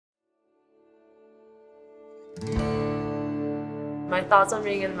My thoughts on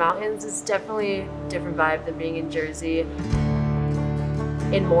being in the mountains is definitely a different vibe than being in Jersey.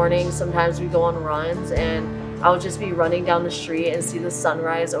 In mornings, sometimes we go on runs and I'll just be running down the street and see the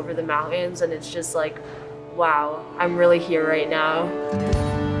sunrise over the mountains, and it's just like, wow, I'm really here right now.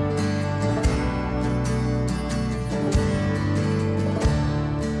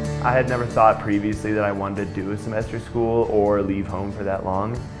 I had never thought previously that I wanted to do a semester school or leave home for that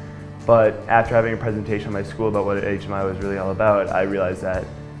long. But after having a presentation at my school about what HMI was really all about, I realized that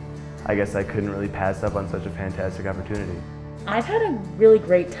I guess I couldn't really pass up on such a fantastic opportunity. I've had a really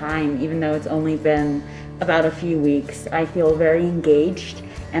great time, even though it's only been about a few weeks. I feel very engaged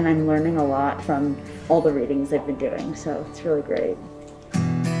and I'm learning a lot from all the readings I've been doing, so it's really great.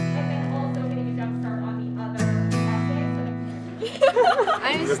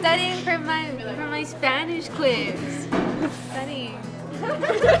 I'm studying for my Spanish quiz. Studying.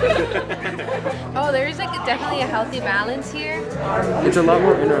 Oh, there's like definitely a healthy balance here. It's a lot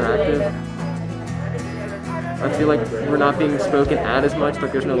more interactive. I feel like we're not being spoken at as much,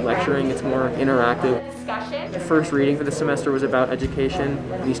 like there's no lecturing, it's more interactive. The first reading for the semester was about education.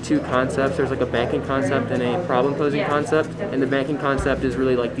 These two concepts, there's like a banking concept and a problem posing concept, and the banking concept is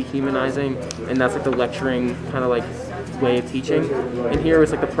really like dehumanizing, and that's like the lecturing kind of like way of teaching. And here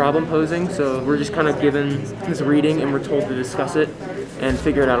it's like the problem posing, so we're just kind of given this reading and we're told to discuss it and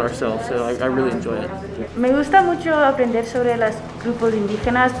figure it out ourselves, so I really enjoy it. Me gusta mucho aprender sobre los grupos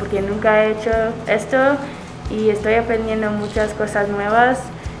indígenas porque nunca he hecho esto y estoy aprendiendo muchas cosas nuevas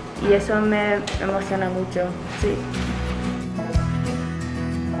y eso me emociona mucho. Sí.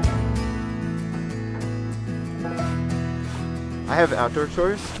 I have outdoor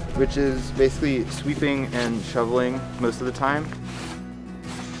chores, which is basically sweeping and shoveling most of the time.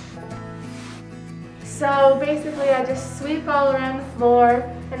 So basically I just sweep all around the floor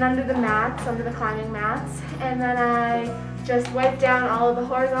and under the mats, under the climbing mats, and then I just wipe down all of the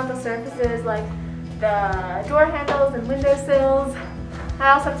horizontal surfaces like the door handles and windowsills.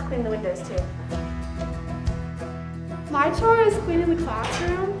 I also have to clean the windows too. My chore is cleaning the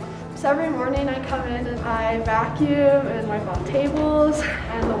classroom. So every morning I come in and I vacuum and wipe off tables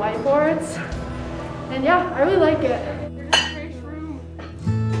and the whiteboards. And yeah, I really like it.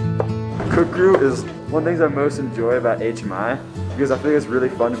 Cook crew is one of the things I most enjoy about HMI because I think it's really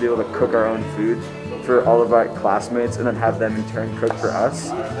fun to be able to cook our own food for all of our classmates and then have them in turn cook for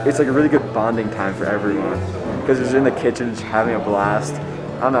us. It's like a really good bonding time for everyone because it's in the kitchen just having a blast.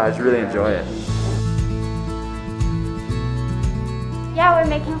 I don't know, I just really enjoy it. Yeah, we're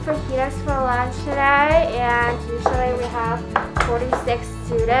making fajitas for lunch today, and usually we have 46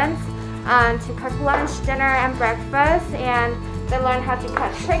 students to cook lunch, dinner, and breakfast, and they learn how to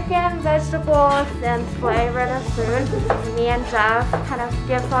cut chicken, vegetables, and flavor the food. Me and Jeff kind of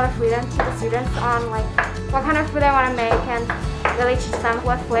give a lot of freedom to the students on like what kind of food they want to make and really teach them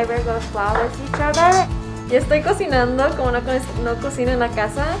what flavor goes well with each other. Yo estoy cocinando como no cocino en la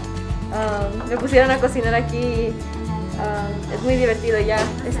casa. Me pusieron a cocinar aquí. Es muy divertido, ya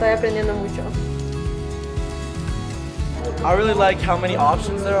estoy aprendiendo mucho. I really like how many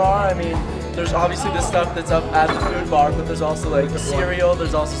options there are. I mean, there's obviously the stuff that's up at the food bar, but there's also like cereal,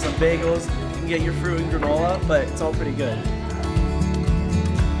 there's also some bagels. You can get your fruit and granola, but it's all pretty good.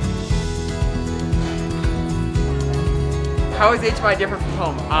 How is HMI different from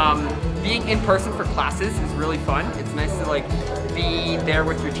home? Being in person for classes is really fun. It's nice to like be there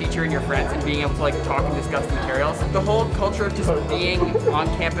with your teacher and your friends and being able to like talk and discuss the materials. The whole culture of just being on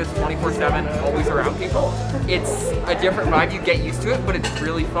campus 24/7, always around people, it's a different vibe. You get used to it, but it's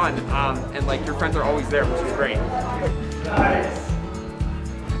really fun. And like your friends are always there, which is great.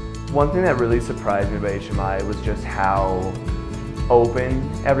 One thing that really surprised me about HMI was just how open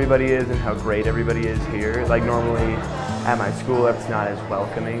everybody is and how great everybody is here. Like normally at my school, it's not as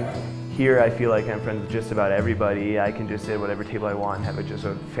welcoming. Here I feel like I'm friends with just about everybody. I can just sit at whatever table I want and have just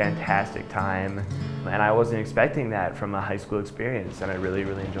a fantastic time. And I wasn't expecting that from a high school experience, and I really,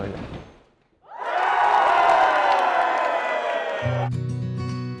 really enjoyed it.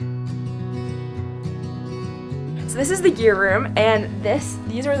 So this is the gear room, and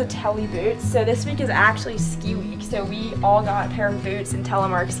these are the tele boots. So this week is actually ski week, so we all got a pair of boots and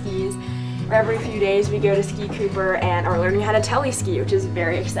telemark skis. Every few days we go to Ski Cooper and are learning how to tele-ski, which is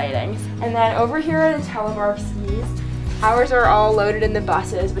very exciting. And then over here are the telemark skis. Ours are all loaded in the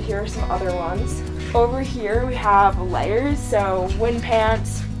buses, but here are some other ones. Over here we have layers, so wind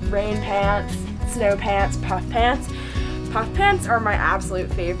pants, rain pants, snow pants, puff pants. Puff pants are my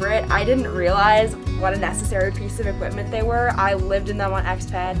absolute favorite. I didn't realize what a necessary piece of equipment they were. I lived in them on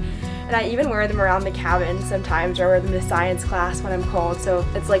XPED, And I even wear them around the cabin sometimes, or I wear them to science class when I'm cold, so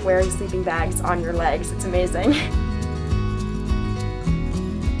it's like wearing sleeping bags on your legs. It's amazing.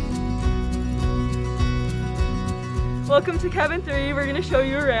 Welcome to cabin 3. We're gonna show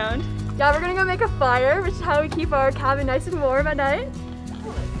you around. Yeah, we're gonna go make a fire, which is how we keep our cabin nice and warm at night.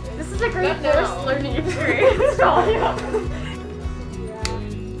 This is a great first learning experience.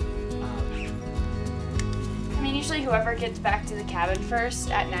 I mean, usually whoever gets back to the cabin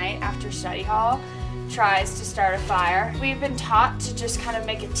first at night after study hall tries to start a fire. We've been taught to just kind of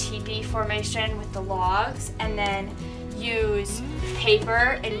make a teepee formation with the logs and then use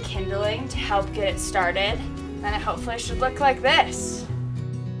paper and kindling to help get it started. Then it hopefully should look like this.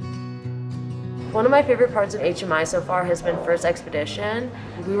 One of my favorite parts of HMI so far has been first expedition.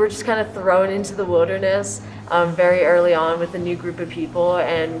 We were just kind of thrown into the wilderness very early on with a new group of people,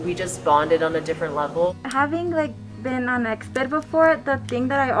 and we just bonded on a different level. Having been on exped before, the thing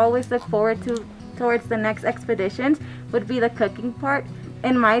that I always look forward to towards the next expeditions would be the cooking part.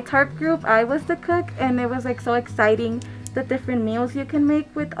 In my tarp group, I was the cook, and it was so exciting, the different meals you can make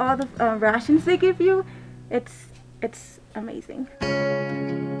with all the rations they give you. It's amazing.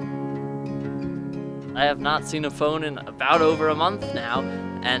 I have not seen a phone in about over a month now,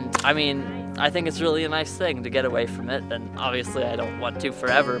 and I mean, I think it's really a nice thing to get away from it, and obviously I don't want to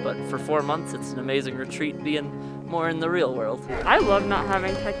forever, but for 4 months it's an amazing retreat being more in the real world. I love not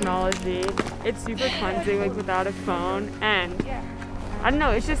having technology. It's super cleansing without a phone, and I don't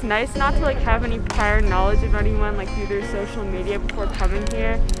know, it's just nice not to have any prior knowledge of anyone through their social media before coming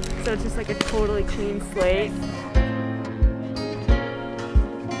here. So it's just a totally clean slate.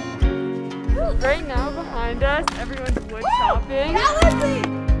 Right now behind us, everyone's wood chopping.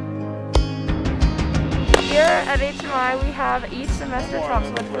 Here at HMI, we have each semester chops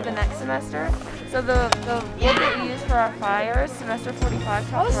wood for the next semester. So the wood that we use for our fires, semester 45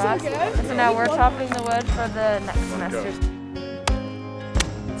 chopped for us. And so now we're chopping the wood for the next semester.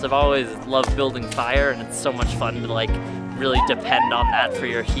 So I've always loved building fire, and it's so much fun to really depend on that for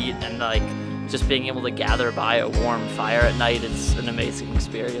your heat, and just being able to gather by a warm fire at night is an amazing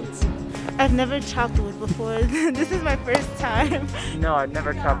experience. I've never chopped wood before. This is my first time. No, I've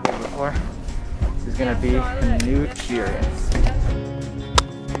never chopped wood before. This is gonna be a new experience.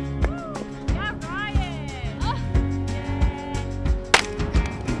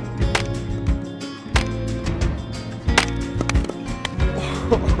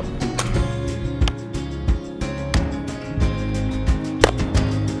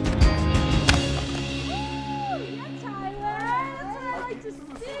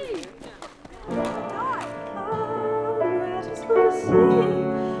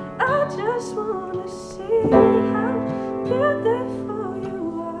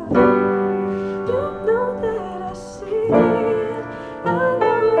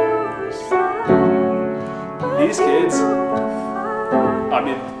 These kids, I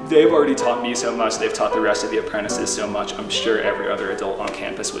mean, they've already taught me so much, they've taught the rest of the apprentices so much. I'm sure every other adult on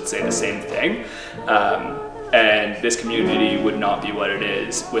campus would say the same thing. And this community would not be what it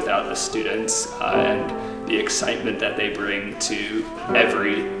is without the students and the excitement that they bring to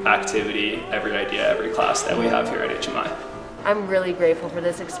every activity, every idea, every class that we have here at HMI. I'm really grateful for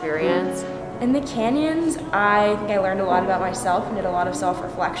this experience. In the canyons, I think I learned a lot about myself and did a lot of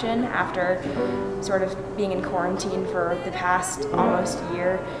self-reflection after sort of being in quarantine for the past almost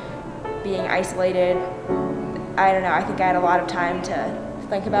year, being isolated. I don't know, I think I had a lot of time to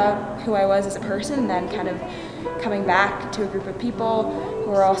think about who I was as a person, and then kind of coming back to a group of people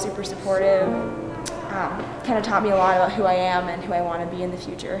who are all super supportive kind of taught me a lot about who I am and who I want to be in the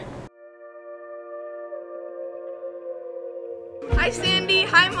future. Hi Sandy,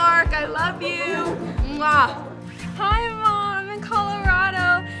 hi Mark, I love you. Mwah. Hi Mom, I'm in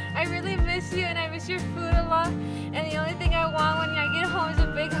Colorado. I really miss you and I miss your food a lot. And the only thing I want when I get home is a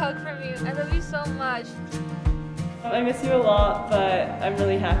big hug from you. I love you so much. I miss you a lot, but I'm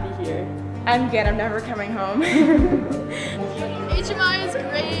really happy here. I'm good, I'm never coming home. HMI is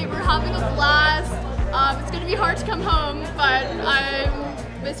great, we're having a blast. It's gonna be hard to come home, but I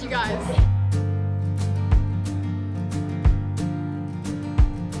miss you guys.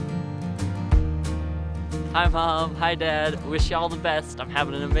 Hi Mom, hi Dad, wish y'all the best. I'm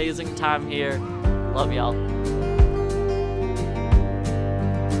having an amazing time here. Love y'all.